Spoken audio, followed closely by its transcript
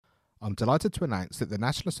I'm delighted to announce that the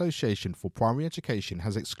National Association for Primary Education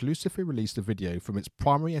has exclusively released a video from its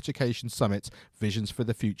Primary Education Summit, Visions for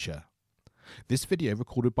the Future. This video,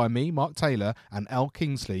 recorded by me, Mark Taylor, and Elle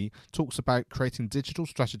Kingsley, talks about creating digital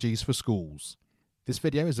strategies for schools. This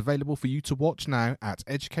video is available for you to watch now at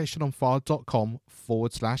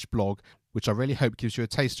educationonfire.com/blog, which I really hope gives you a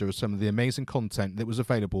taster of some of the amazing content that was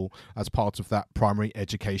available as part of that Primary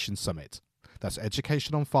Education Summit. That's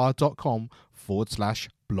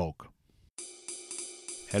educationonfire.com/blog.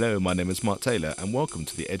 Hello, my name is Mark Taylor, and welcome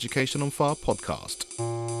to the Education on Fire podcast.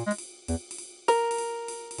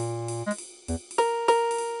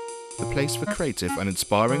 The place for creative and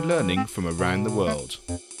inspiring learning from around the world.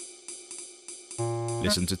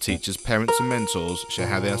 Listen to teachers, parents and mentors share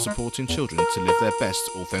how they are supporting children to live their best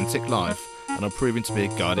authentic life and are proving to be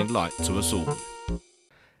a guiding light to us all.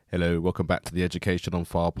 Hello, welcome back to the Education on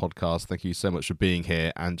Fire podcast. Thank you so much for being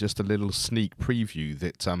here. And just a little sneak preview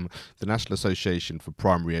that the National Association for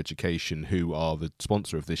Primary Education, who are the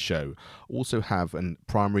sponsor of this show, also have a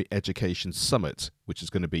Primary Education Summit, which is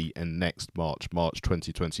going to be in next March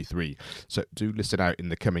 2023. So do listen out in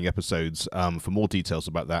the coming episodes for more details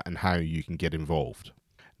about that and how you can get involved.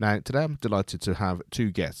 Now, today I'm delighted to have two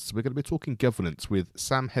guests. We're going to be talking governance with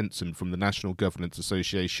Sam Henson from the National Governance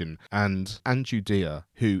Association and Anju Dia,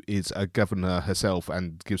 who is a governor herself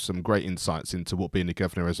and gives some great insights into what being a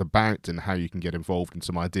governor is about and how you can get involved in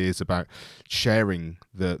some ideas about sharing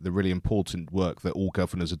the really important work that all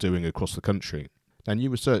governors are doing across the country. Now, new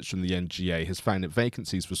research from the NGA has found that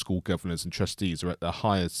vacancies for school governors and trustees are at their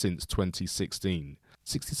highest since 2016.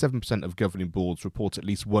 67% of governing boards report at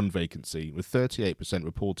least one vacancy, with 38%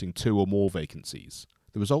 reporting two or more vacancies.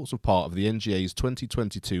 The results are part of the NGA's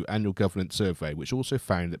 2022 annual governance survey, which also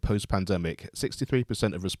found that post-pandemic,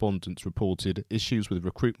 63% of respondents reported issues with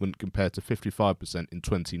recruitment compared to 55% in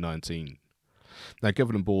 2019. Now,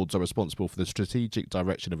 governing boards are responsible for the strategic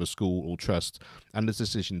direction of a school or trust, and the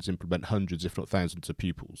decisions implement hundreds, if not thousands, of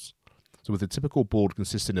pupils. So with a typical board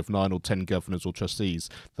consisting of 9 or 10 governors or trustees,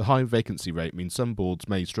 the high vacancy rate means some boards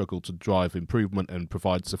may struggle to drive improvement and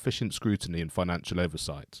provide sufficient scrutiny and financial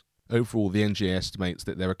oversight. Overall, the NGA estimates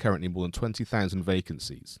that there are currently more than 20,000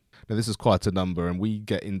 vacancies. Now, this is quite a number, and we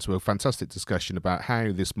get into a fantastic discussion about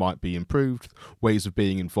how this might be improved, ways of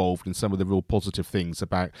being involved, and some of the real positive things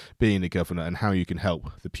about being a governor and how you can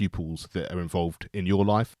help the pupils that are involved in your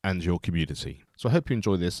life and your community. So I hope you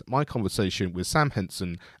enjoy this, my conversation with Sam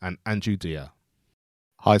Henson and Anju Dia.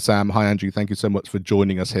 Hi, Sam. Hi, Andrew. Thank you so much for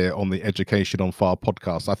joining us here on the Education on Fire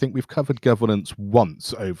podcast. I think we've covered governance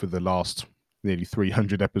once over the last nearly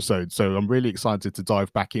 300 episodes, so I'm really excited to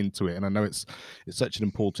dive back into it. And I know it's such an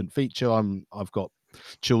important feature. I've got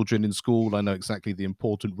children in school. I know exactly the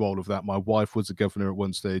important role of that. My wife was a governor at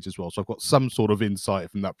one stage as well, so I've got some sort of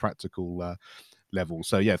insight from that practical level.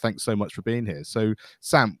 So yeah, thanks so much for being here. So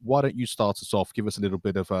Sam, why don't you start us off? Give us a little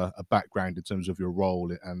bit of a background in terms of your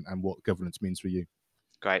role and what governance means for you.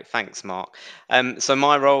 Great, thanks, Mark. So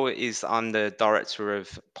my role is I'm the Director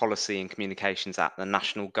of Policy and Communications at the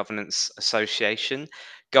National Governance Association.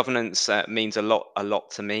 Governance means a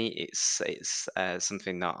lot to me. It's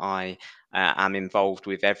something that I am involved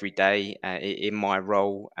with every day in my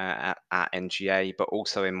role at NGA, but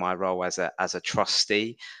also in my role as a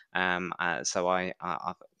trustee. So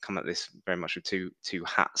I've come at this very much with two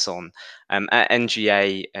hats on. At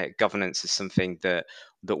NGA, governance is something that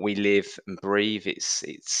we live and breathe.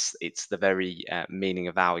 It's the very meaning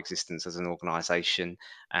of our existence as an organisation.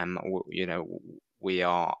 We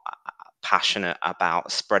are passionate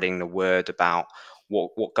about spreading the word about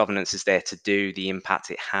what governance is there to do, the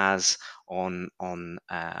impact it has on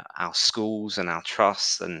our schools and our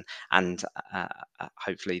trusts, and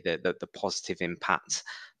hopefully the positive impact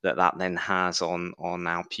that then has on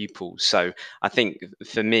our pupils. So I think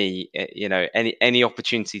for me, any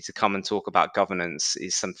opportunity to come and talk about governance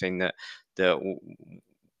is something that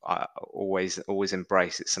I always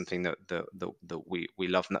embrace. It's something that we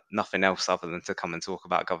love nothing else other than to come and talk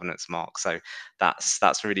about governance, Mark. So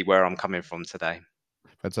that's really where I'm coming from today.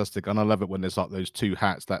 Fantastic. And I love it when there's like those two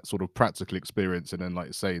hats, that sort of practical experience, and then, like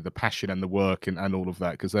you say, the passion and the work and all of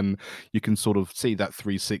that, because then you can sort of see that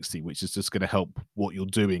 360, which is just going to help what you're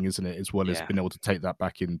doing, isn't it? As well as Yeah. being able to take that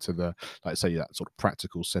back into the, like I say, that sort of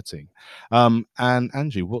practical setting. And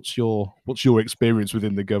Angie, what's your experience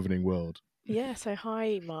within the governing world? Yeah, so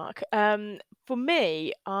hi, Mark. For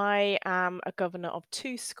me, I am a governor of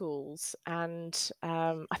two schools, and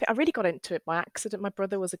I think I really got into it by accident. My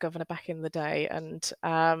brother was a governor back in the day, and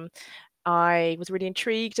I was really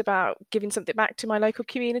intrigued about giving something back to my local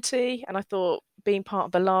community. And I thought, being part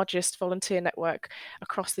of the largest volunteer network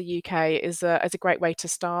across the UK is a great way to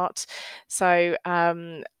start. So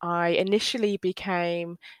I initially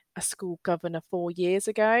became a school governor 4 years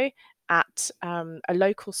ago at a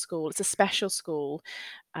local school. It's a special school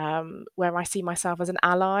where I see myself as an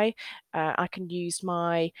ally. I can use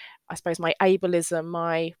I suppose, my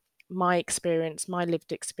ableism, my experience, my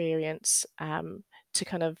lived experience to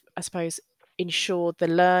kind of, I suppose, ensure the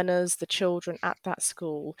learners, the children at that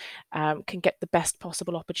school can get the best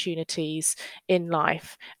possible opportunities in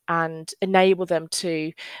life and enable them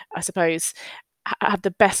to, I suppose, have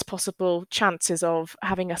the best possible chances of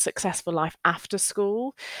having a successful life after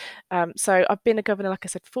school. So I've been a governor, like I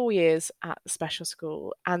said, 4 years at the special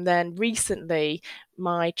school. And then recently,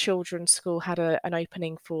 my children's school had an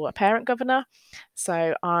opening for a parent governor.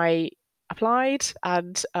 So I applied,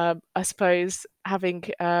 and I suppose, having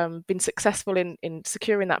been successful in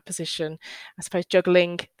securing that position, I suppose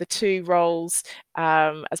juggling the two roles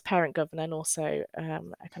as parent governor and also a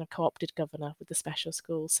kind of co-opted governor with the special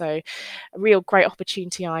school. So a real great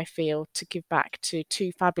opportunity, I feel, to give back to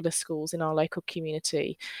two fabulous schools in our local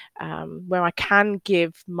community, where I can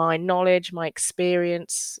give my knowledge, my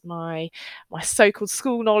experience, my so-called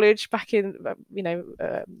school knowledge back in,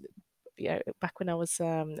 back when I was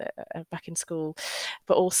back in school,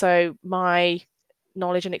 but also my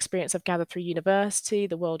knowledge and experience I've gathered through university,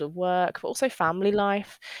 the world of work, but also family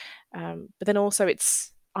life. But then also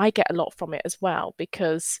I get a lot from it as well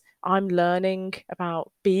because I'm learning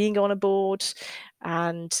about being on a board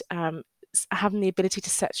and having the ability to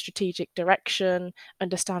set strategic direction,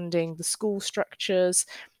 understanding the school structures,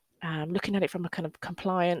 looking at it from a kind of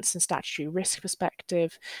compliance and statutory risk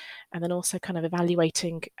perspective, and then also kind of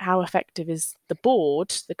evaluating how effective is the board,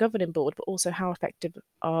 the governing board, but also how effective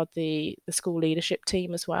are the school leadership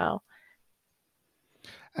team as well.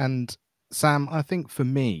 And Sam, I think for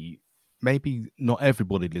me, maybe not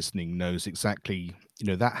everybody listening knows exactly,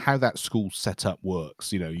 that how that school setup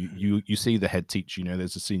works. You see the head teacher,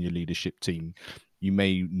 there's a senior leadership team. You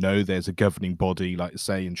may know there's a governing body, like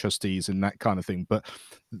say, and trustees and that kind of thing. But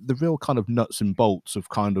the real kind of nuts and bolts of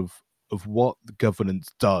what the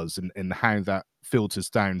governance does and how that filters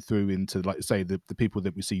down through into, like say, the people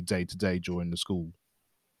that we see day to day during the school.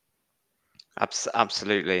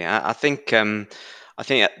 Absolutely. I think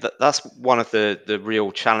that's one of the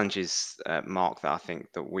real challenges, Mark, that I think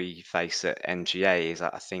that we face at NGA is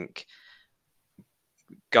that I think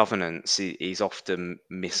governance is often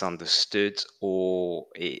misunderstood, or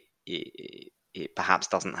it perhaps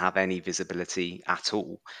doesn't have any visibility at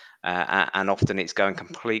all. And often it's going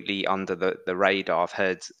completely under the radar. I've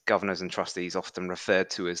heard governors and trustees often referred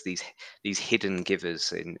to as these hidden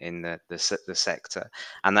givers in the sector,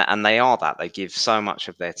 and they are that. They give so much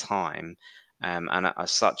of their time, and are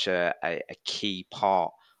such a key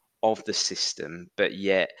part of the system, but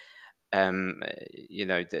yet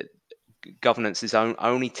that governance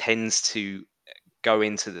only tends to go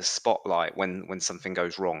into the spotlight when something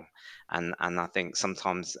goes wrong, and I think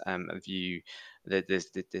sometimes view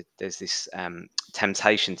there's this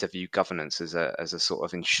temptation to view governance as a sort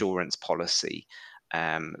of insurance policy,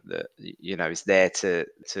 that is there to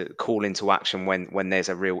call into action when there's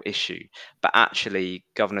a real issue, but actually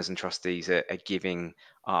governors and trustees are giving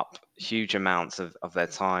up huge amounts of their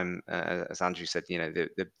time, as Andrew said,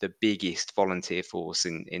 the biggest volunteer force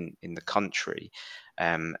in the country.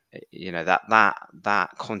 That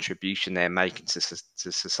contribution they're making to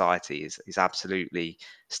society is absolutely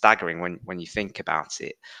staggering when you think about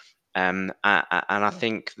it. And I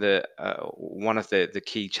think that one of the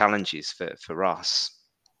key challenges for us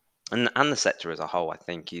and the sector as a whole, I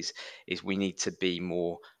think, is we need to be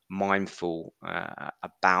more mindful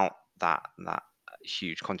about that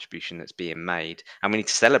huge contribution that's being made, and we need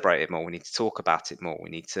to celebrate it more. We need to talk about it more.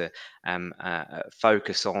 We need to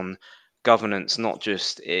focus on governance, not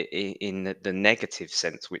just in the negative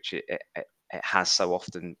sense, which it has so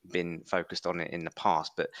often been focused on it in the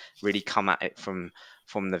past, but really come at it from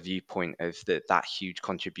the viewpoint of that huge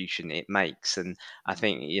contribution it makes. And I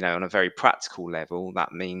think, on a very practical level,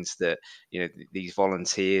 that means that these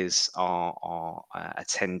volunteers are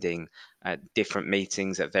attending different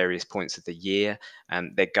meetings at various points of the year,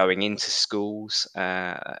 and they're going into schools.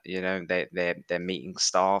 They're meeting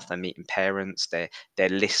staff, they're meeting parents, they're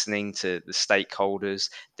listening to the stakeholders,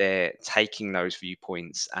 they're taking those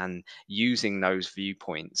viewpoints and using those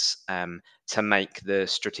viewpoints to make the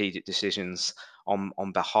strategic decisions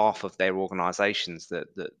on behalf of their organizations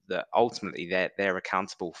that ultimately they're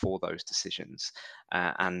accountable for those decisions.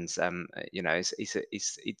 And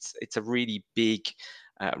it's a really big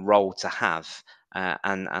role to have.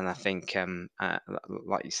 And I think,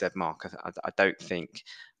 like you said, Mark, I don't think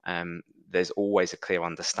there's always a clear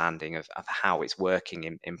understanding of how it's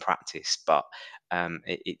working in practice, but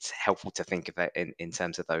it's helpful to think of it in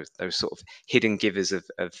terms of those sort of hidden givers of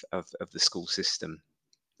the school system.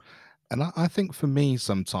 And I think for me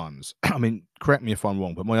sometimes, I mean, correct me if I'm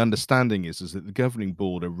wrong, but my understanding is that the governing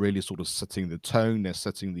board are really sort of setting the tone, they're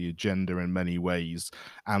setting the agenda in many ways,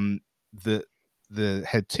 and the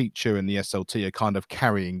head teacher and the SLT are kind of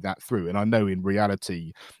carrying that through. And I know in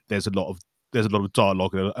reality there's a lot of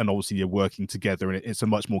dialogue, and obviously you're working together, and it's a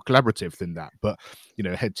much more collaborative than that. But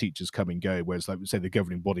head teachers come and go, whereas like we say the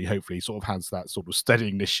governing body hopefully sort of has that sort of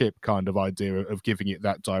steadying the ship kind of idea of giving it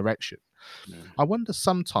that direction. Mm. I wonder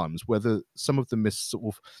sometimes whether some of the sort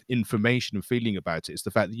of information and feeling about it is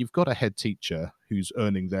the fact that you've got a head teacher who's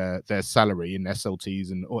earning their salary in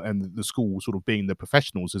SLTs, and the school sort of being the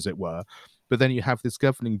professionals, as it were, but then you have this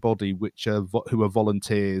governing body which are who are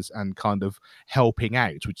volunteers and kind of helping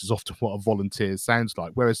out, which is often what a volunteer sounds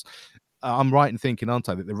like. Whereas I'm right in thinking, aren't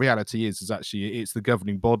I, that the reality is actually it's the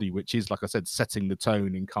governing body which is, like I said, setting the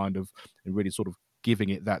tone and really sort of giving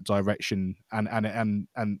it that direction, and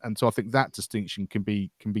so I think that distinction can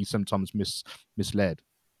be sometimes misled.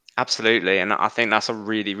 Absolutely, and I think that's a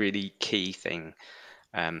really, really key thing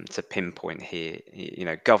to pinpoint here.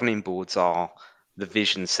 Governing boards are the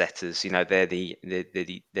vision setters. They're they're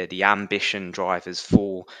the ambition drivers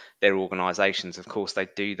for their organisations. Of course, they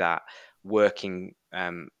do that working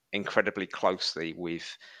incredibly closely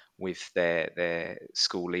with their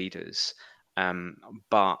school leaders. Um,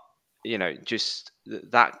 but just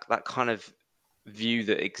that kind of view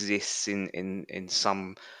that exists in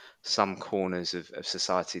some corners of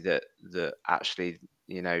society, that actually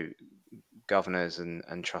governors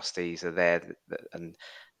and trustees are there, and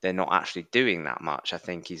they're not actually doing that much, I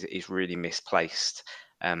think is really misplaced.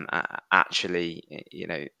 Actually,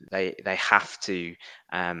 they have to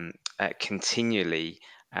continually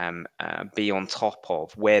be on top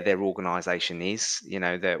of where their organization is,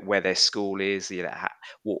 where their school is,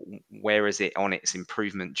 what, where is it on its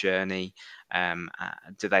improvement journey.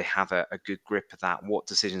 Do they have a good grip of that? What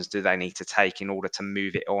decisions do they need to take in order to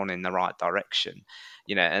move it on in the right direction?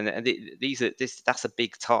 That's a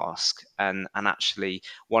big task, and actually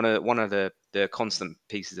one of the constant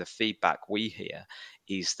pieces of feedback we hear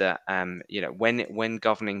is that when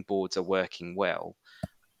governing boards are working well,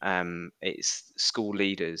 it's school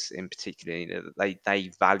leaders in particular,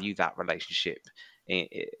 they value that relationship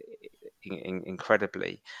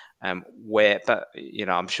incredibly. Where but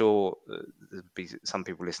I'm sure there'll be some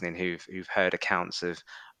people listening who've heard accounts of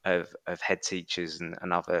head teachers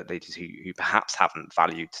and other leaders who perhaps haven't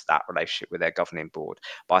valued that relationship with their governing board.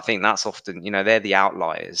 But I think that's often, they're the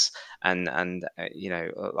outliers, and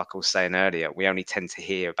like I was saying earlier, we only tend to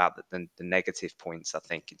hear about the negative points, I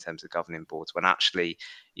think, in terms of governing boards, when actually,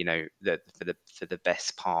 for the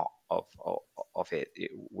best part of it,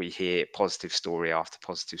 we hear positive story after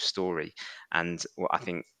positive story. And I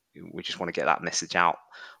think we just want to get that message out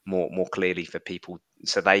more clearly for people,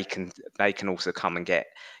 so they can also come and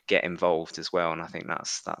get involved as well. And I think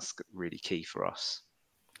that's really key for us.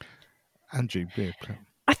 Andrew, yeah,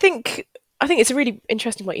 I think it's a really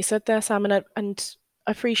interesting what you said there, Sam, and I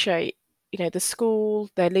appreciate the school,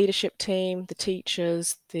 their leadership team, the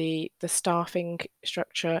teachers, the staffing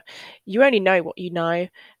structure. You only know what you know,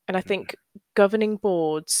 and I think governing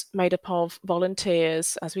boards made up of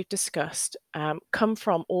volunteers, as we've discussed, come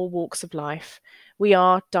from all walks of life. We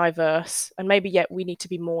are diverse, and maybe yet we need to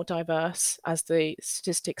be more diverse, as the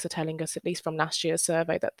statistics are telling us, at least from last year's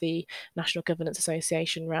survey that the National Governance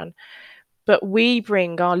Association ran. But we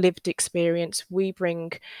bring our lived experience, we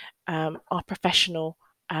bring our professional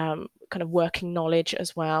kind of working knowledge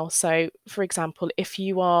as well. So, for example, if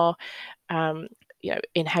you are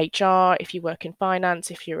in HR, if you work in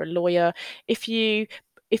finance, if you're a lawyer, if you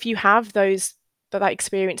have that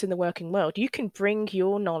experience in the working world, you can bring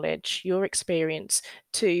your knowledge, your experience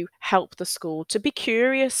to help the school, to be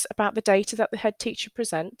curious about the data that the head teacher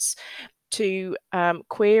presents, to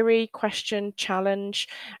query, question, challenge,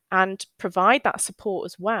 and provide that support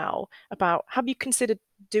as well about, have you considered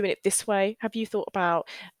doing it this way? Have you thought about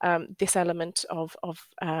this element of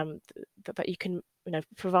that you can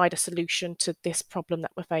provide a solution to this problem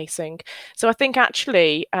that we're facing? So I think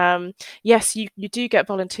actually, yes, you do get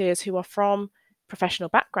volunteers who are from professional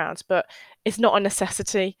backgrounds, but it's not a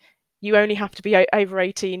necessity. You only have to be over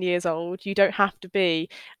 18 years old. You don't have to be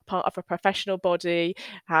part of a professional body,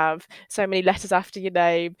 have so many letters after your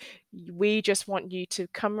name. We just want you to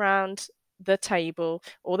come round the table,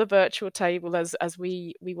 or the virtual table as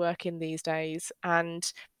we work in these days,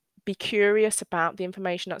 and be curious about the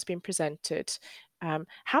information that's been presented.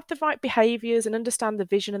 have the right behaviours and understand the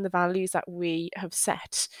vision and the values that we have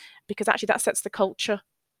set, because actually that sets the culture.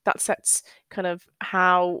 That sets kind of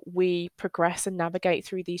how we progress and navigate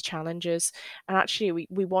through these challenges. And actually,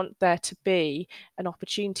 we want there to be an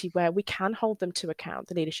opportunity where we can hold them to account,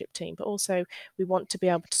 the leadership team, but also we want to be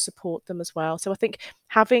able to support them as well. So I think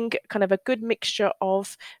having kind of a good mixture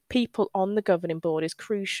of people on the governing board is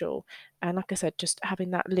crucial. And like I said, just having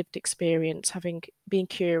that lived experience, being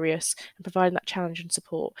curious and providing that challenge and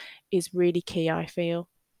support is really key, I feel.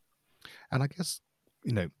 And I guess,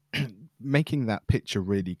 you know, making that picture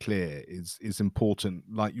really clear is important,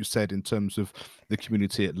 like you said, in terms of the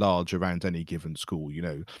community at large around any given school.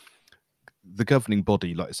 The governing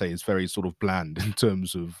body, like I say, is very sort of bland in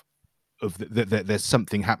terms of there's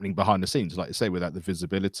something happening behind the scenes, like I say, without the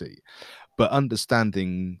visibility. But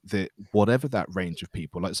understanding that whatever that range of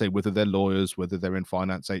people, like say, whether they're lawyers, whether they're in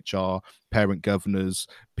finance, HR, parent governors,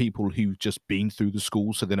 people who've just been through the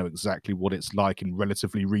school, so they know exactly what it's like in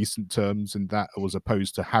relatively recent terms, and that as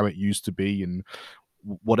opposed to how it used to be, and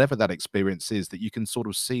whatever that experience is, that you can sort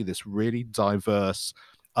of see this really diverse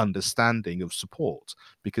understanding of support,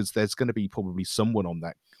 because there's going to be probably someone on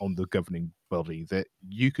the governing body that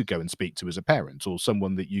you could go and speak to as a parent, or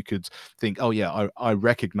someone that you could think, oh yeah, I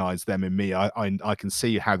recognize them in me. I can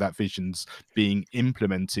see how that vision's being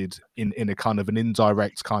implemented in a kind of an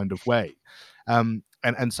indirect kind of way. And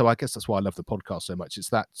so I guess that's why I love the podcast so much. It's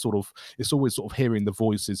that sort of, it's always sort of hearing the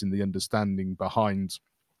voices and the understanding behind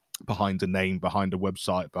a name, behind a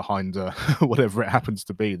website, behind whatever it happens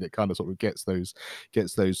to be, that kind of sort of gets those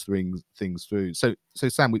things through. So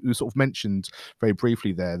Sam, we sort of mentioned very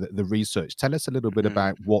briefly there that the research. Tell us a little bit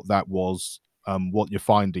about what that was, what your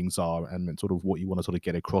findings are, and sort of what you want to sort of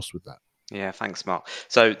get across with that. Yeah, thanks, Mark.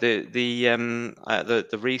 So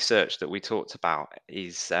the research that we talked about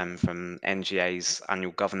is from NGA's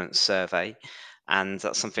annual governance survey, and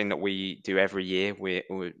that's something that we do every year.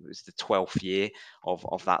 It's the 12th year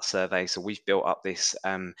of that survey, so we've built up this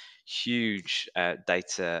huge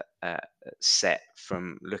data set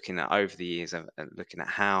from looking at over the years and looking at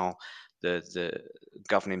how the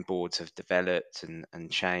governing boards have developed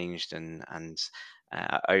and changed and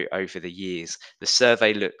over the years. The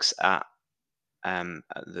survey looks at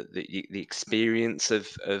the experience of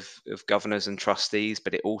governors and trustees,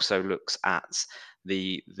 but it also looks at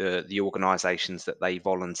the organisations that they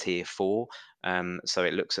volunteer for. So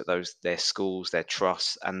it looks at their schools, their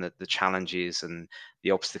trusts, and the challenges and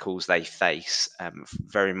the obstacles they face,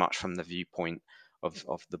 very much from the viewpoint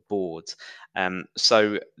of the board.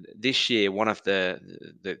 So this year, one of the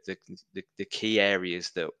key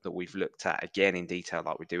areas that we've looked at again in detail,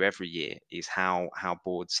 like we do every year, is how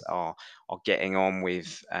boards are getting on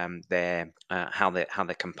with their how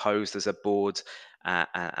they're composed as a board,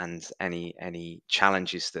 and any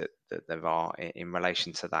challenges that there are in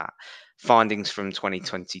relation to that. Findings from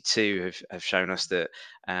 2022 have shown us that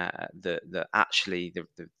actually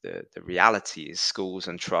the reality is schools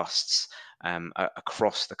and trusts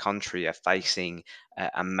across the country are facing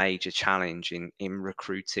a major challenge in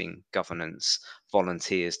recruiting governance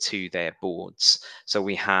volunteers to their boards. So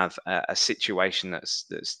we have a situation that's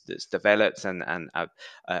developed, and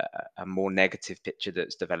a more negative picture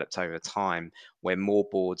that's developed over time, where more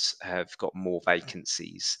boards have got more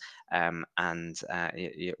vacancies, and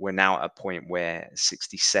we're now at a point where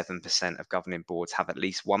 67% of governing boards have at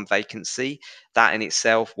least one vacancy. That in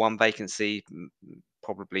itself, one vacancy,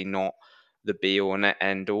 probably not the be all and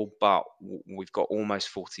end all, but we've got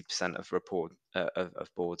almost 40% of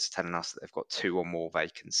boards telling us that they've got two or more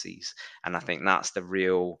vacancies, and I think that's the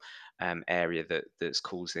real area that's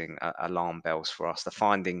causing alarm bells for us. The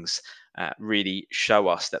findings really show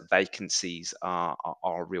us that vacancies are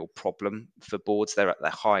a real problem for boards. They're at their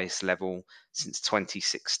highest level since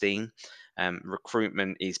 2016.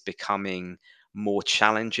 Recruitment is becoming more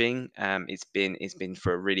challenging. It's been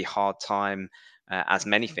for a really hard time, as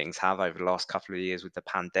many things have over the last couple of years with the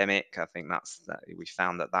pandemic. I think we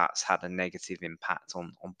found that's had a negative impact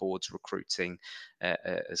on boards recruiting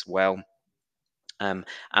as well. And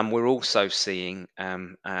we're also seeing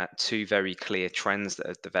two very clear trends that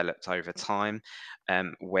have developed over time,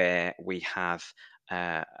 where we have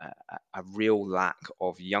a real lack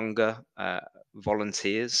of younger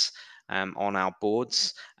volunteers on our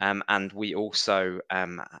boards, and we also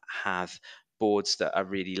have boards that are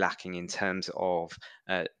really lacking in terms of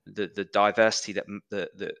the diversity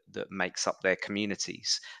that makes up their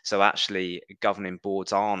communities. So actually, governing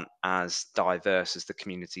boards aren't as diverse as the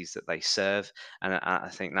communities that they serve, and I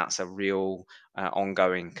think that's a real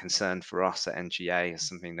ongoing concern for us at NGA. Is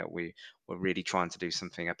something that we're we're really trying to do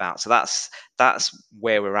something about. So that's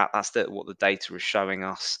where we're at. That's what the data is showing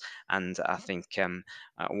us. And I think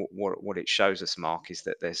what it shows us, Mark, is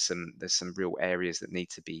that there's some real areas that need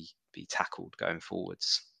to be tackled going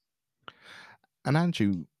forwards. And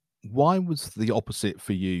Andrew, why was the opposite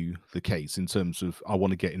for you the case in terms of I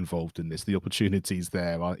want to get involved in this? The opportunities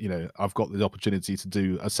there. I've got the opportunity to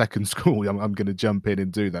do a second school. I'm going to jump in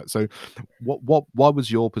and do that. So, why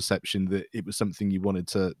was your perception that it was something you wanted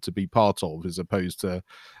to be part of, as opposed to,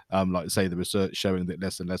 like say, the research showing that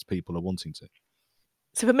less and less people are wanting to?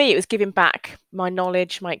 So for me, it was giving back my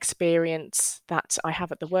knowledge, my experience that I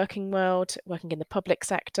have at the working world, working in the public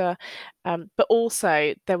sector, but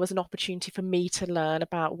also there was an opportunity for me to learn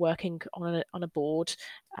about working on a board.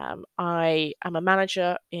 I am a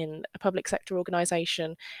manager in a public sector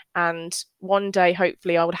organisation, and one day,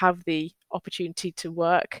 hopefully, I would have the opportunity to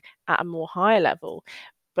work at a more higher level.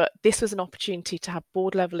 But this was an opportunity to have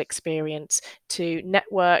board level experience, to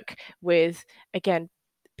network with, again,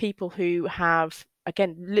 people who have,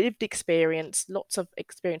 again, lived experience, lots of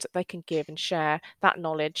experience that they can give and share that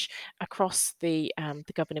knowledge across the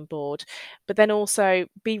governing board, but then also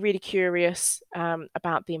be really curious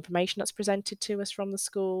about the information that's presented to us from the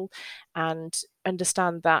school, and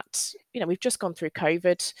understand that we've just gone through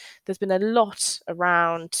COVID. There's been a lot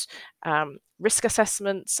around risk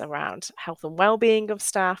assessments, around health and well-being of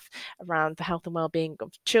staff, around the health and well-being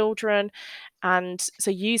of children, and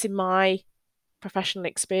so using my professional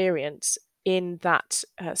experience in that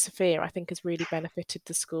sphere, I think, has really benefited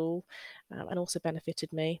the school and also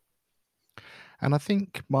benefited me. And I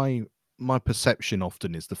think my perception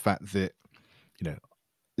often is the fact that,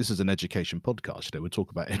 this is an education podcast. We talk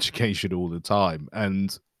about education all the time,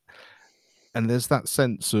 and there's that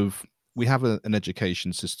sense of we have an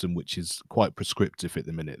education system which is quite prescriptive at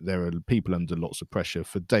the minute. There are people under lots of pressure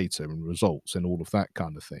for data and results and all of that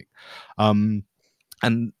kind of thing.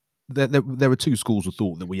 And there are two schools of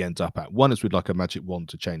thought that we end up at. One is with like a magic wand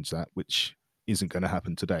to change that, which isn't going to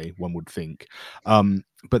happen today, one would think.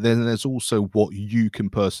 But then there's also what you can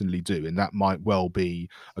personally do, and that might well be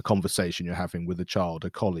a conversation you're having with a child, a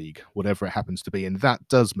colleague, whatever it happens to be, and that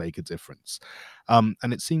does make a difference. And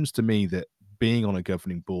it seems to me that being on a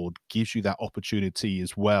governing board gives you that opportunity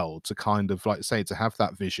as well to kind of, like say, to have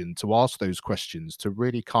that vision, to ask those questions, to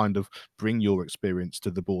really kind of bring your experience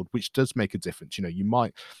to the board, which does make a difference. You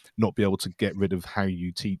might not be able to get rid of how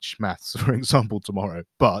you teach maths, for example, tomorrow,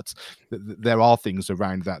 but there are things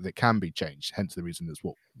around that can be changed. Hence the reason that's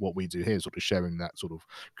what we do here, sort of sharing that sort of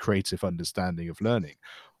creative understanding of learning.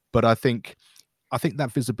 But I think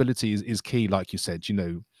that visibility is key. Like you said,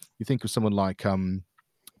 you think of someone like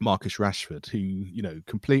Marcus Rashford, who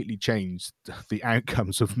completely changed the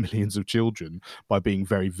outcomes of millions of children by being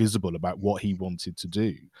very visible about what he wanted to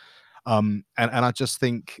do. And I just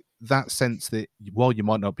think that sense that while you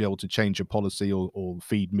might not be able to change a policy or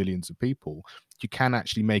feed millions of people, you can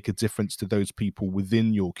actually make a difference to those people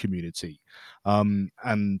within your community. And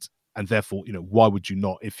therefore, why would you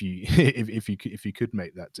not if you if you could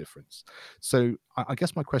make that difference? So I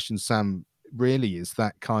guess my question, Sam, really is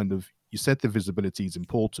that kind of, you said the visibility is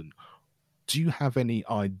important. Do you have any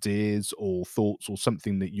ideas or thoughts or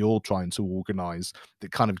something that you're trying to organize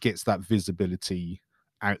that kind of gets that visibility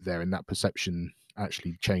out there and that perception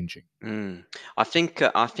actually changing? I think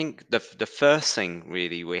the first thing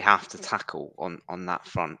really we have to tackle on that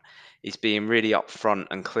front is being really upfront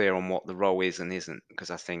and clear on what the role is and isn't,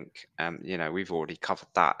 because I think we've already covered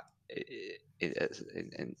that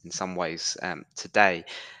in some ways today.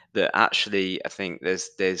 That actually I think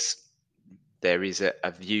there is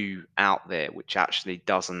a view out there which actually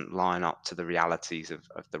doesn't line up to the realities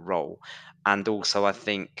of the role. And also I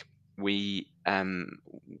think we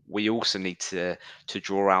also need to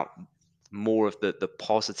draw out more of the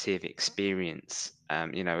positive experience.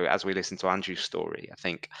 As we listen to Andrew's story, I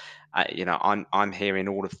think I'm hearing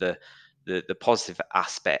all of the positive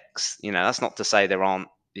aspects. That's not to say there aren't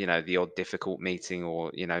the odd difficult meeting,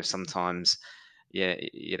 or sometimes yeah,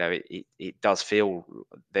 it does feel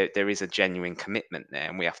there is a genuine commitment there,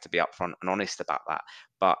 and we have to be upfront and honest about that.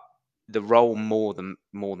 But the role more than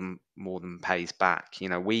pays back.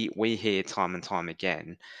 We hear time and time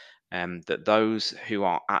again that those who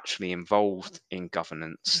are actually involved in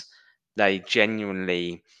governance, they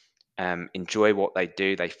genuinely enjoy what they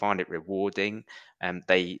do. They find it rewarding, and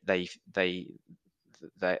they're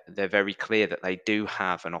very clear that they do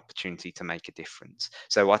have an opportunity to make a difference.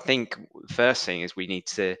 So I think first thing is we need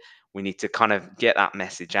to kind of get that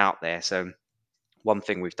message out there. So one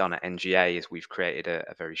thing we've done at NGA is we've created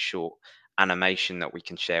a very short animation that we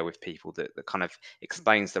can share with people that kind of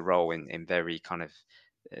explains the role in very kind of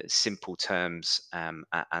simple terms, and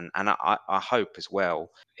I hope as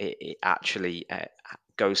well it actually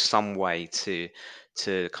goes some way to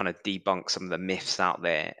kind of debunk some of the myths out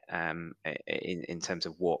there, in terms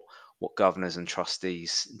of what governors and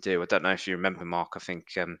trustees do. I don't know if you remember, Mark. I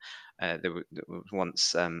think there was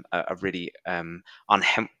once a really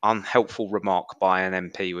unhelpful remark by an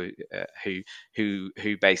MP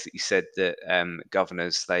who basically said that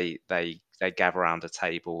governors they gather around a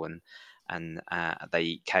table and they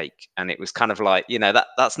eat cake, and it was kind of like,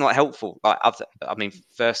 that's not helpful. Like, I mean,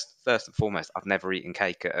 first and foremost, I've never eaten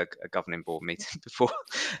cake at a governing board meeting before.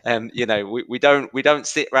 We don't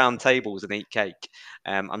sit round tables and eat cake.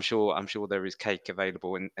 I'm sure there is cake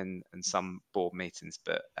available in some board meetings,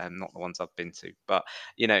 but not the ones I've been to. But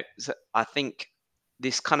so I think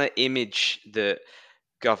this kind of image that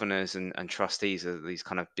governors and trustees are these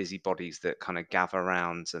kind of busybodies that kind of gather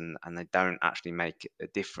around and they don't actually make a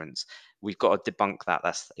difference. We've got to debunk that.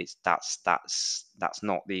 That's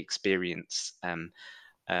not the experience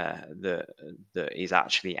that is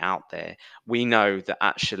actually out there. We know that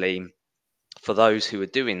actually, for those who are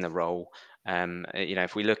doing the role,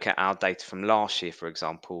 if we look at our data from last year, for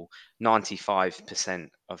example, 95%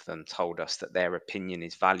 of them told us that their opinion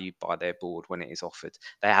is valued by their board when it is offered.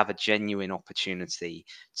 They have a genuine opportunity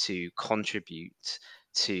to contribute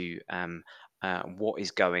to what is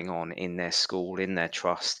going on in their school, in their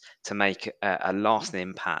trust, to make a lasting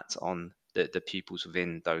impact on the pupils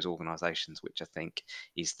within those organisations, which I think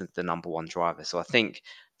is the number one driver. So I think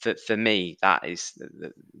for me, that is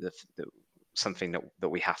the something that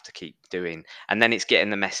we have to keep doing. And then it's getting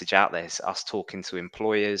the message out there. It's us talking to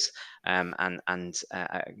employers, and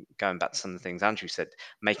going back to some of the things Andrew said,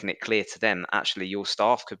 making it clear to them, actually your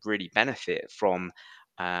staff could really benefit from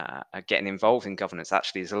getting involved in governance.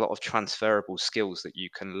 Actually, there's a lot of transferable skills that you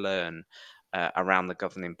can learn around the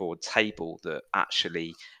governing board table that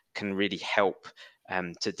actually can really help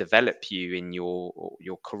to develop you in your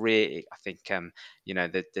career. I think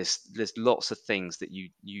there's lots of things that you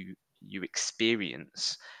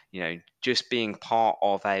experience, just being part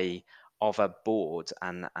of a board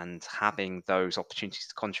and having those opportunities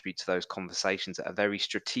to contribute to those conversations at a very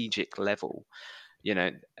strategic level. you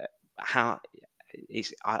know uh, how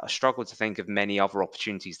I struggle to think of many other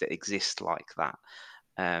opportunities that exist like that.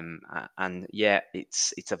 And yeah,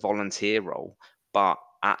 it's a volunteer role, but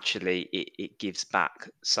actually it gives back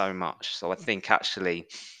so much. So I think actually,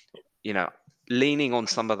 you know leaning on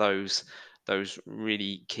some of those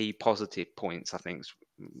really key positive points, I think is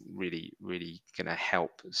really going to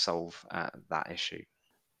help solve that issue.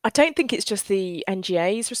 I don't think it's just the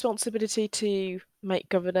NGA's responsibility to make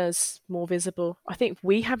governors more visible. I think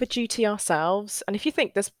we have a duty ourselves. And if you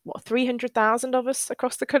think there's 300,000 of us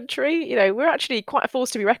across the country, we're actually quite a force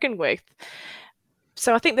to be reckoned with.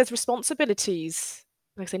 So I think there's responsibilities,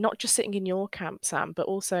 like I say, not just sitting in your camp, Sam, but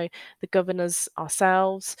also the governors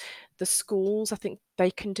ourselves, the schools. I think they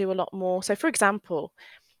can do a lot more. So, for example,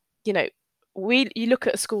 you look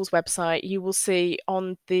at a school's website, you will see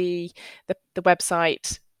on the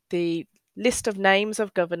website the list of names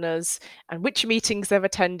of governors and which meetings they've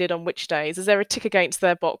attended on which days. Is there a tick against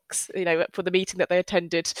their box, for the meeting that they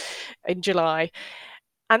attended in July?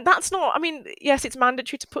 And that's not, I mean, yes, it's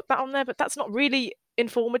mandatory to put that on there, but that's not really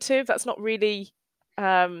informative. That's not really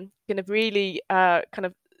going to really kind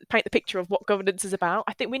of paint the picture of what governance is about.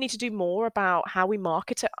 I think we need to do more about how we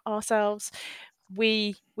market it ourselves.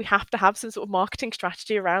 We have to have some sort of marketing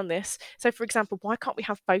strategy around this. So, for example, why can't we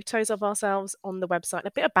have photos of ourselves on the website,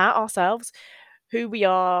 a bit about ourselves, who we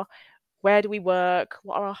are, where do we work,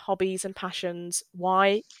 what are our hobbies and passions,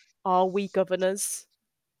 why are we governors?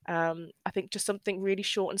 I think just something really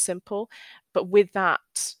short and simple, but with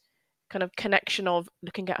that kind of connection of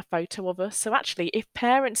looking at a photo of us. So actually, if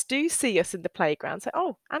parents do see us in the playground, say,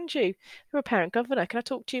 "Oh, Andrew, you're a parent governor. Can I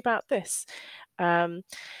talk to you about this?"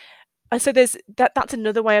 And so there's that's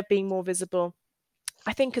another way of being more visible.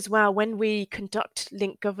 I think as well, when we conduct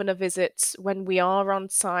Link Governor visits, when we are on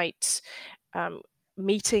site,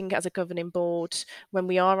 meeting as a governing board, when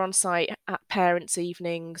we are on site at parents'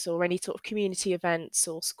 evenings or any sort of community events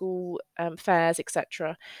or school fairs,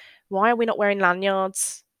 etc., why are we not wearing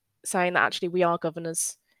lanyards saying that actually we are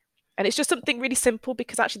governors? And it's just something really simple,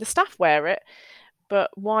 because actually the staff wear it, but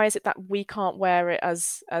why is it that we can't wear it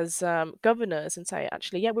as governors and say,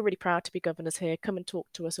 actually, yeah, we're really proud to be governors here. Come and talk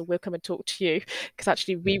to us, or we'll come and talk to you, because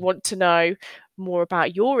actually we want to know more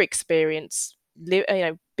about your experience,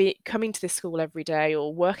 coming to this school every day,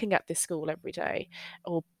 or working at this school every day,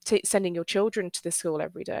 or sending your children to the school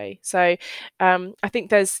every day. So I think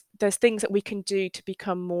there's things that we can do to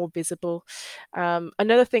become more visible.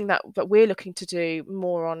 Another thing that we're looking to do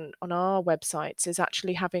more on our websites is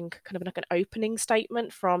actually having kind of like an opening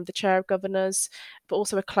statement from the chair of governors, but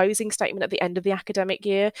also a closing statement at the end of the academic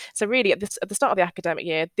year. So really at the start of the academic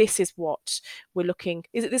year, this is what we're looking,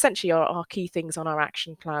 is essentially our key things on our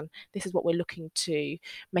action plan. This is what we're looking to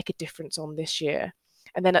make a difference on this year.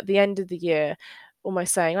 And then at the end of the year,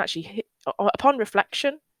 almost saying, actually, upon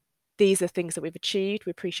reflection, these are things that we've achieved.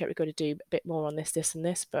 We appreciate we've got to do a bit more on this, and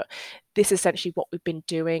this, but this is essentially what we've been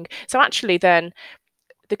doing. So actually then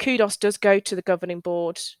the kudos does go to the governing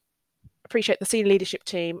board. Appreciate the senior leadership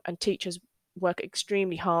team and teachers work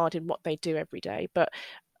extremely hard in what they do every day, but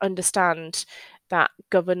understand that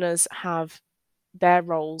governors have their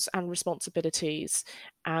roles and responsibilities,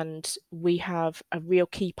 and we have a real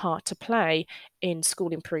key part to play in school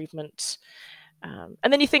improvement.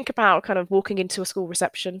 And then you think about kind of walking into a school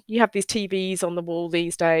reception. You have these TVs on the wall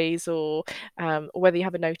these days, or whether you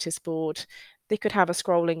have a notice board, they could have a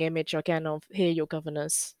scrolling image again of here are your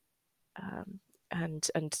governors, and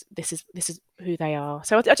this is who they are.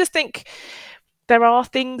 So I just think there are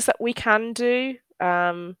things that we can do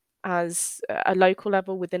as a local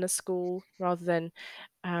level within a school, rather than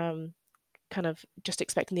kind of just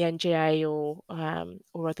expecting the NGA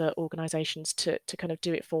or other organisations to kind of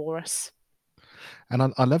do it for us. And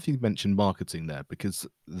I love you mentioned marketing there, because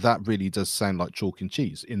that really does sound like chalk and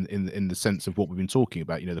cheese in the sense of what we've been talking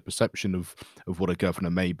about. The perception of what a governor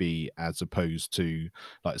may be, as opposed to,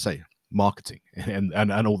 like I say, marketing and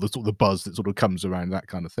all the sort of the buzz that sort of comes around that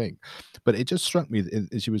kind of thing. But it just struck me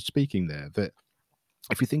as you were speaking there that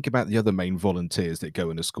if you think about the other main volunteers that go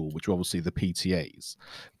into school, which are obviously the PTAs,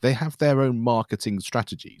 they have their own marketing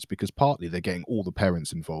strategies, because partly they're getting all the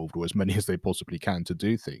parents involved, or as many as they possibly can, to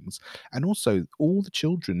do things. And also, all the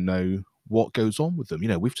children know what goes on with them.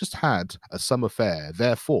 We've just had a summer fair,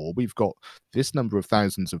 therefore we've got this number of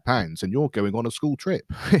thousands of pounds, and you're going on a school trip.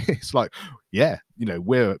 It's like, yeah,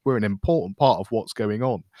 we're an important part of what's going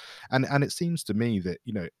on. And it seems to me that,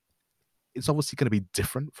 it's obviously going to be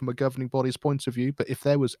different from a governing body's point of view, but if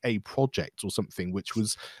there was a project or something which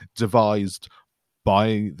was devised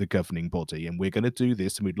by the governing body, and we're going to do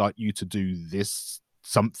this, and we'd like you to do this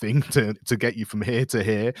something to get you from here to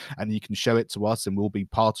here, and you can show it to us, and we'll be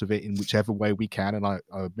part of it in whichever way we can. And I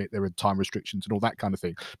admit there are time restrictions and all that kind of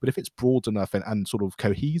thing, but if it's broad enough and sort of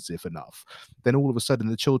cohesive enough, then all of a sudden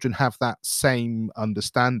the children have that same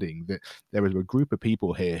understanding that there is a group of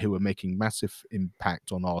people here who are making massive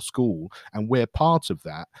impact on our school, and we're part of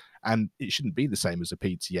that. And it shouldn't be the same as a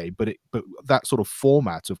PTA, but that sort of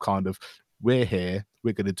format of kind of, we're here,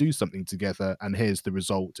 we're going to do something together, and here's the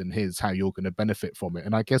result, and here's how you're going to benefit from it.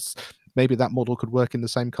 And I guess maybe that model could work in the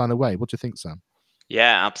same kind of way. What do you think, Sam?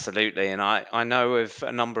 Yeah, absolutely. And I know of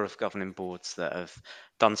a number of governing boards that have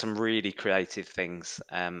done some really creative things.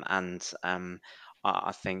 And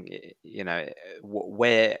I think,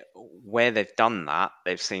 where they've done that,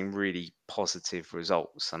 they've seen really positive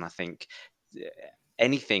results. And I think uh,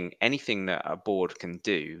 anything that a board can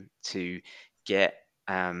do to get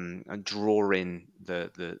and draw in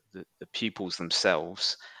the pupils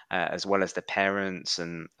themselves, as well as the parents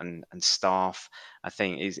and staff, I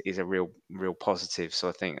think is a real positive. So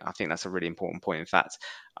I think that's a really important point. In fact,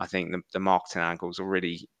 I think the marketing angle is a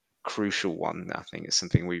really crucial one. I think it's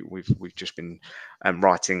something we've just been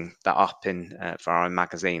writing that up in for our own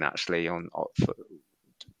magazine, actually, for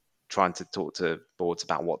trying to talk to boards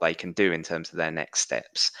about what they can do in terms of their next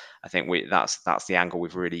steps. I think that's the angle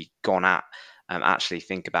we've really gone at. Actually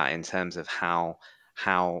think about it in terms of how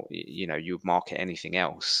you would market anything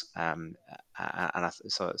else. So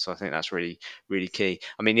I think that's really key.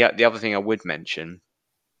 I mean, the other thing I would mention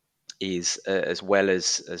is, as well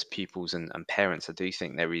as pupils and parents, I do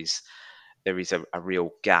think there is a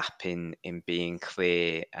real gap in being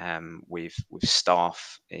clear with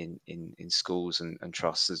staff in schools and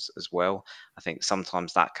trusts as well. I think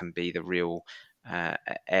sometimes that can be the real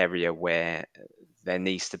area where there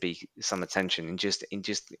needs to be some attention in just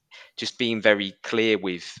being very clear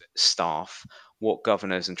with staff what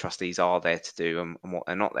governors and trustees are there to do, and what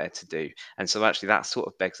they're not there to do. And so actually that sort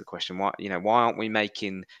of begs the question, why aren't we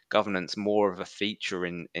making governance more of a feature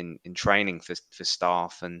in training for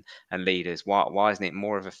staff and leaders? Why isn't it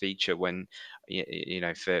more of a feature when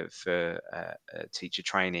for teacher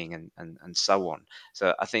training and so on?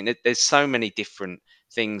 So I think that there's so many different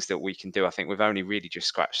things that we can do. I think we've only really just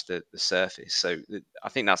scratched the surface. So I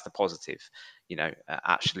think that's the positive.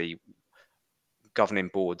 Actually, governing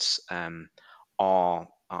boards are,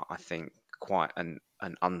 I think, quite an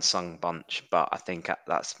unsung bunch, but I think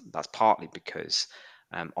that's partly because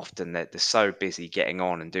often they're so busy getting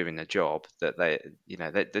on and doing the job that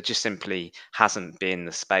there just simply hasn't been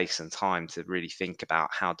the space and time to really think about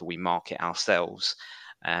how do we market ourselves.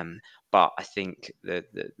 Um, but I think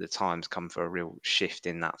the time's come for a real shift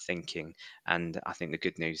in that thinking, and I think the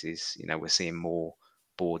good news is, we're seeing more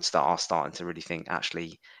boards that are starting to really think,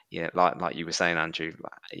 actually, like you were saying, Andrew,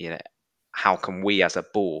 how can we as a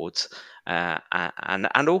board,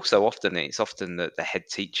 and also often it's often the head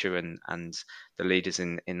teacher and the leaders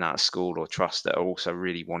in that school or trust that are also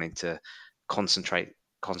really wanting to concentrate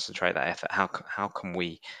concentrate that effort. How can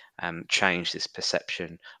we change this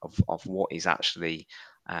perception of what is actually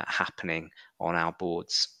happening on our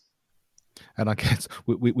boards? And I guess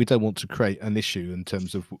we don't want to create an issue in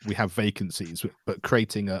terms of we have vacancies, but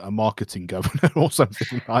creating a marketing governor or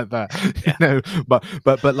something like that, Yeah.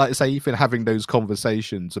 But like I say, even having those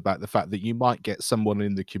conversations about the fact that you might get someone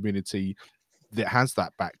in the community that has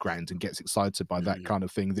that background and gets excited by that Mm. kind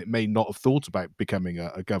of thing that may not have thought about becoming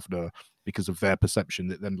a governor because of their perception,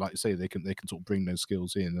 that then, like you say, they can sort of bring those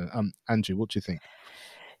skills in. Andrew, what do you think?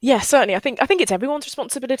 Yeah, certainly. I think it's everyone's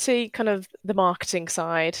responsibility, kind of the marketing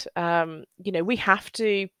side. We have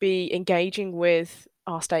to be engaging with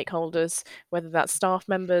our stakeholders, whether that's staff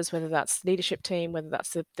members, whether that's leadership team, whether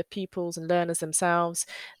that's the pupils and learners themselves,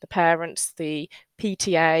 the parents, the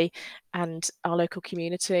PTA, and our local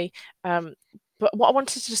community. But what I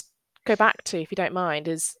wanted to just go back to, if you don't mind,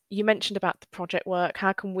 is you mentioned about the project work.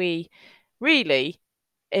 How can we really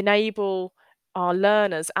enable our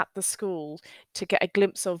learners at the school to get a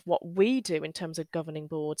glimpse of what we do in terms of governing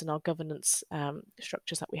boards and our governance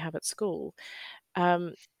structures that we have at school,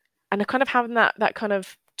 um, and kind of having that kind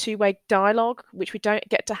of two-way dialogue, which we don't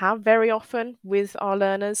get to have very often with our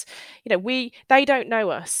learners. They don't know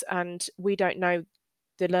us, and we don't know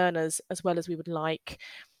the learners as well as we would like.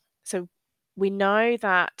 So we know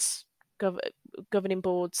that gov- governing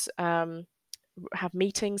boards have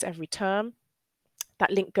meetings every term,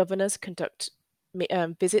 that link governors conduct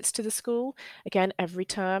visits to the school, again, every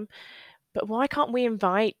term. But why can't we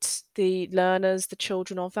invite the learners, the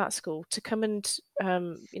children of that school, to come and,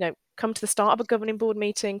 come to the start of a governing board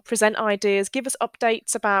meeting, present ideas, give us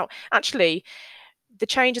updates about actually the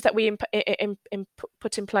changes that we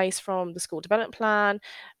put in place from the school development plan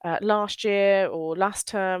last year or last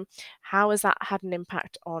term. How has that had an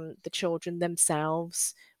impact on the children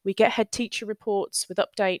themselves? We get head teacher reports with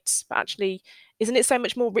updates, but actually, isn't it so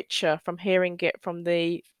much more richer from hearing it from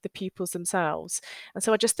the pupils themselves? And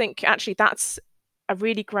so I just think actually that's a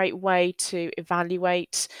really great way to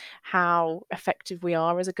evaluate how effective we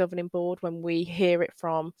are as a governing board when we hear it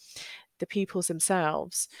from the pupils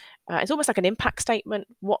themselves. It's almost like an impact statement.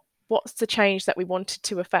 What's the change that we wanted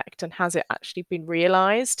to affect, and has it actually been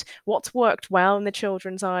realized? What's worked well in the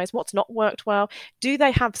children's eyes? What's not worked well? Do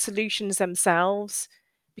they have solutions themselves?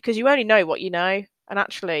 Because you only know what you know. And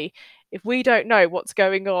actually, if we don't know what's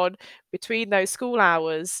going on between those school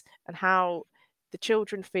hours and how the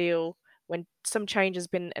children feel when some change has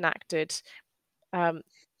been enacted, um,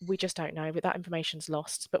 we just don't know, but that information's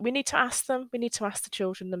lost. But we need to ask them. We need to ask the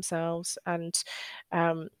children themselves, and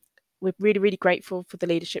um, we're really, really grateful for the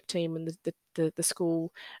leadership team and the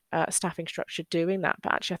school staffing structure doing that.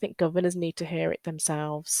 But actually, I think governors need to hear it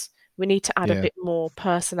themselves. We need to add a Yeah. bit more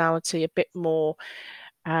personality, a bit more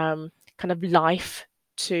kind of life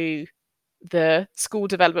to the school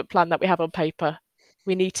development plan that we have on paper.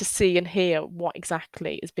 We need to see and hear what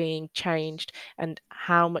exactly is being changed and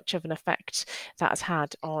how much of an effect that has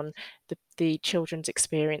had on the children's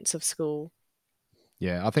experience of school.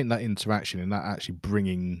 Yeah, I think that interaction and that actually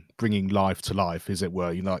bringing life to life, as it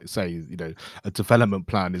were, like say, a development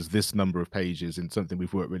plan is this number of pages in something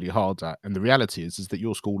we've worked really hard at, and the reality is that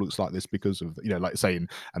your school looks like this because of, like saying,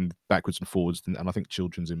 and backwards and forwards, and I think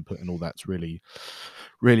children's input and all that's really,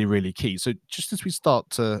 really, really key. So just as we start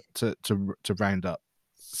to round up,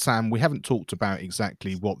 Sam, we haven't talked about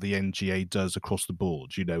exactly what the NGA does across the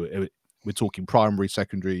board. We're talking primary,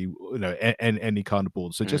 secondary, any kind of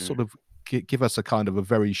board. So just Mm. sort of give us a kind of a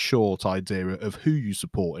very short idea of who you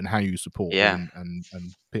support and how you support Yeah. them,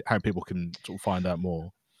 and how people can sort of find out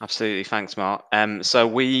more. Absolutely, thanks, Mark. So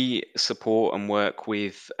we support and work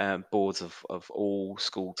with boards of all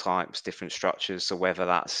school types, different structures. So whether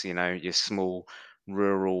that's your small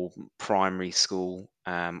rural primary school,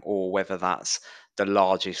 or whether that's the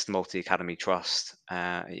largest multi academy trust,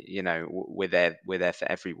 we're there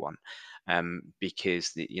for everyone,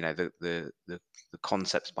 because the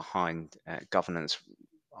concepts behind governance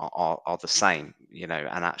are the same, and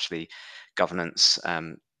actually governance.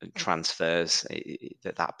 transfers,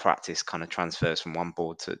 that practice kind of transfers from one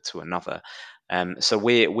board to another. So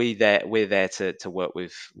we're there to work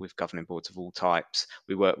with governing boards of all types.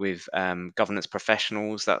 We work with governance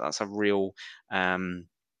professionals. That's a real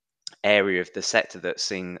area of the sector that's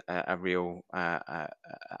seen a real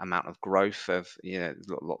amount of growth of,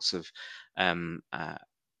 lots of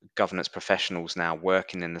governance professionals now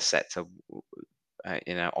working in the sector.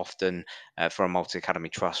 Often for a multi-academy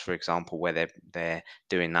trust, for example, where they're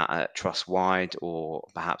doing that at trust wide, or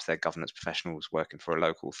perhaps they're governance professionals working for a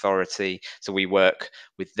local authority. So we work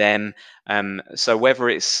with them. So whether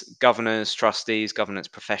it's governors, trustees, governance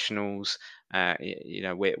professionals,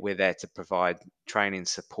 we're there to provide training,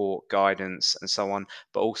 support, guidance, and so on.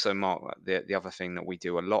 But also, Mark, the other thing that we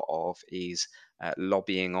do a lot of is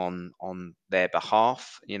lobbying on their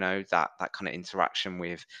behalf. That kind of interaction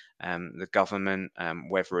with the government,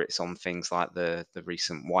 whether it's on things like the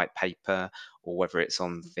recent white paper, or whether it's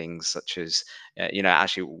on things such as,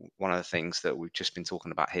 actually one of the things that we've just been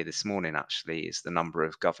talking about here this morning actually is the number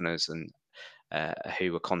of governors and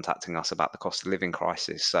who were contacting us about the cost of living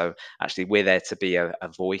crisis. So actually, we're there to be a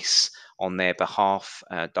voice on their behalf,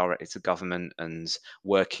 directly to government, and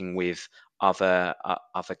working with other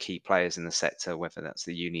key players in the sector, whether that's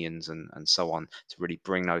the unions and so on, to really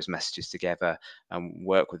bring those messages together and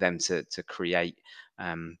work with them to create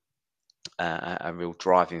a real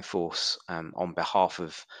driving force on behalf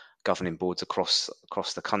of governing boards across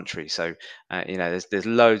the country. So there's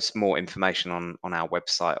loads more information on our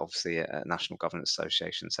website, obviously, at National Governance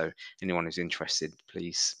Association. So anyone who's interested,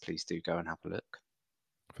 please do go and have a look.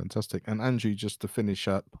 Fantastic. And Andrew, just to finish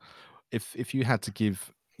up, if you had to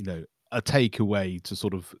give a takeaway to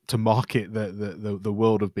sort of to market the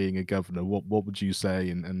world of being a governor, what would you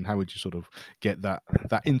say, and how would you sort of get that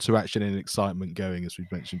interaction and excitement going, as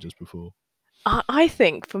we've mentioned just before? I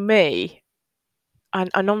think for me, and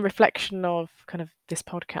on reflection of kind of this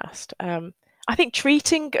podcast, I think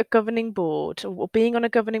treating a governing board, or being on a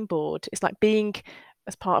governing board, is like being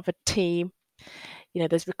as part of a team.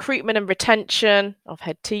 There's recruitment and retention of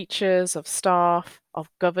head teachers, of staff, of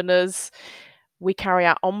governors. We carry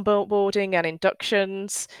out onboarding and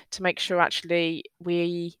inductions to make sure actually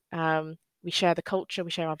we share the culture,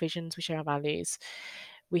 we share our visions, we share our values.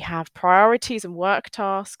 We have priorities and work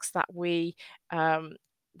tasks that we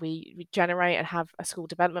generate and have a school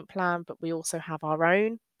development plan, but we also have our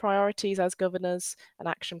own priorities as governors and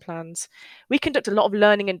action plans. We conduct a lot of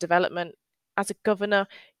learning and development. As a governor,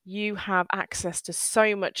 you have access to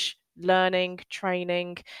so much learning,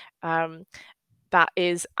 training, that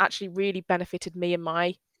is actually really benefited me in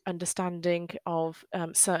my understanding of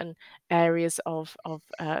certain areas of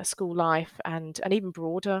school life, and even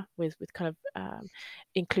broader with kind of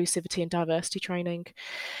inclusivity and diversity training.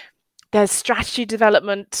 There's strategy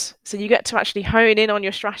development, so you get to actually hone in on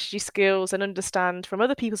your strategy skills and understand from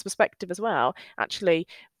other people's perspective as well, actually,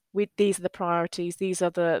 these are the priorities, these are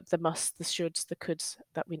the musts, the shoulds, the coulds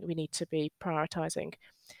that we need to be prioritizing.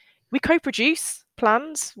 We co-produce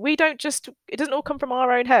plans. It doesn't all come from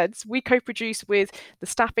our own heads. We co-produce with the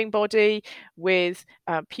staffing body, with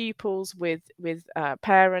pupils, with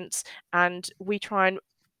parents, and we try and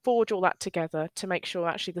forge all that together to make sure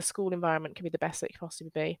actually the school environment can be the best it can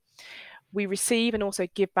possibly be. We receive and also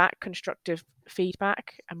give back constructive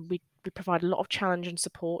feedback, and we provide a lot of challenge and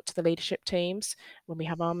support to the leadership teams when we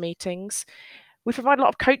have our meetings. We provide a lot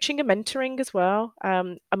of coaching and mentoring as well,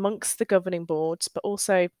 amongst the governing boards, but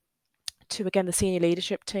also to, again, the senior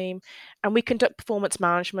leadership team. And we conduct performance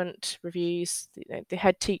management reviews. The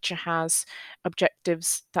head teacher has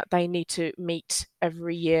objectives that they need to meet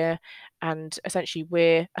every year, and essentially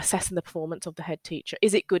we're assessing the performance of the head teacher.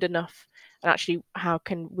 Is it good enough? And actually, how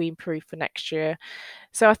can we improve for next year?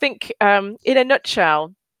 So I think, in a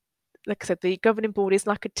nutshell, like I said, the governing board is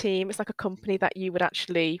like a team. It's like a company that you would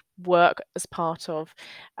actually work as part of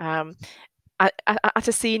at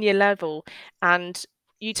a senior level. And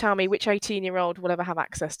you tell me which 18-year-old will ever have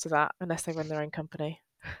access to that unless they run their own company.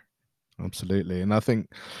 Absolutely. And I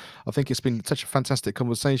think it's been such a fantastic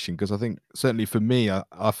conversation, because I think certainly for me,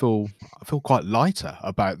 I feel quite lighter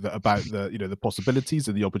about the the possibilities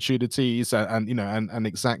and the opportunities, and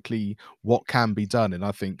exactly what can be done. And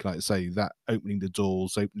I think, like I say, that opening the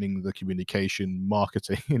doors, opening the communication,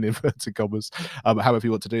 marketing in inverted commas, however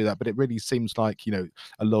you want to do that, but it really seems like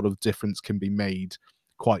a lot of difference can be made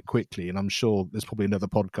quite quickly. And I'm sure there's probably another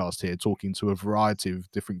podcast here talking to a variety of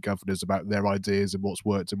different governors about their ideas and what's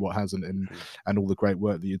worked and what hasn't, and all the great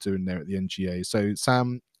work that you're doing there at the NGA. So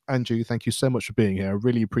Sam, Andrew, thank you so much for being here. I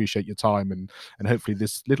really appreciate your time, and hopefully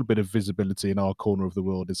this little bit of visibility in our corner of the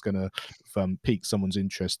world is going to pique someone's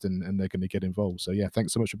interest, and they're going to get involved. So yeah,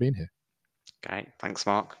 thanks so much for being here. Okay, thanks,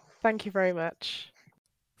 Mark. Thank you very much.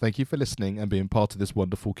 Thank you for listening and being part of this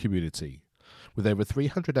wonderful community. With over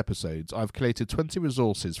 300 episodes, I've collated 20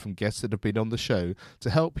 resources from guests that have been on the show to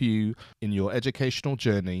help you in your educational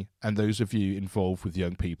journey and those of you involved with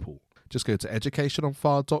young people. Just go to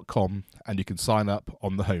educationonfire.com and you can sign up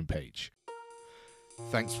on the homepage.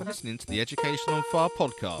 Thanks for listening to the Education on Fire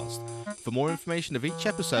podcast. For more information of each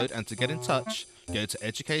episode and to get in touch, go to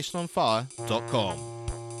educationonfire.com.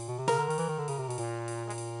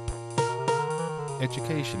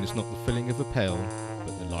 Education is not the filling of a pail,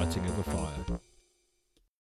 but the lighting of a fire.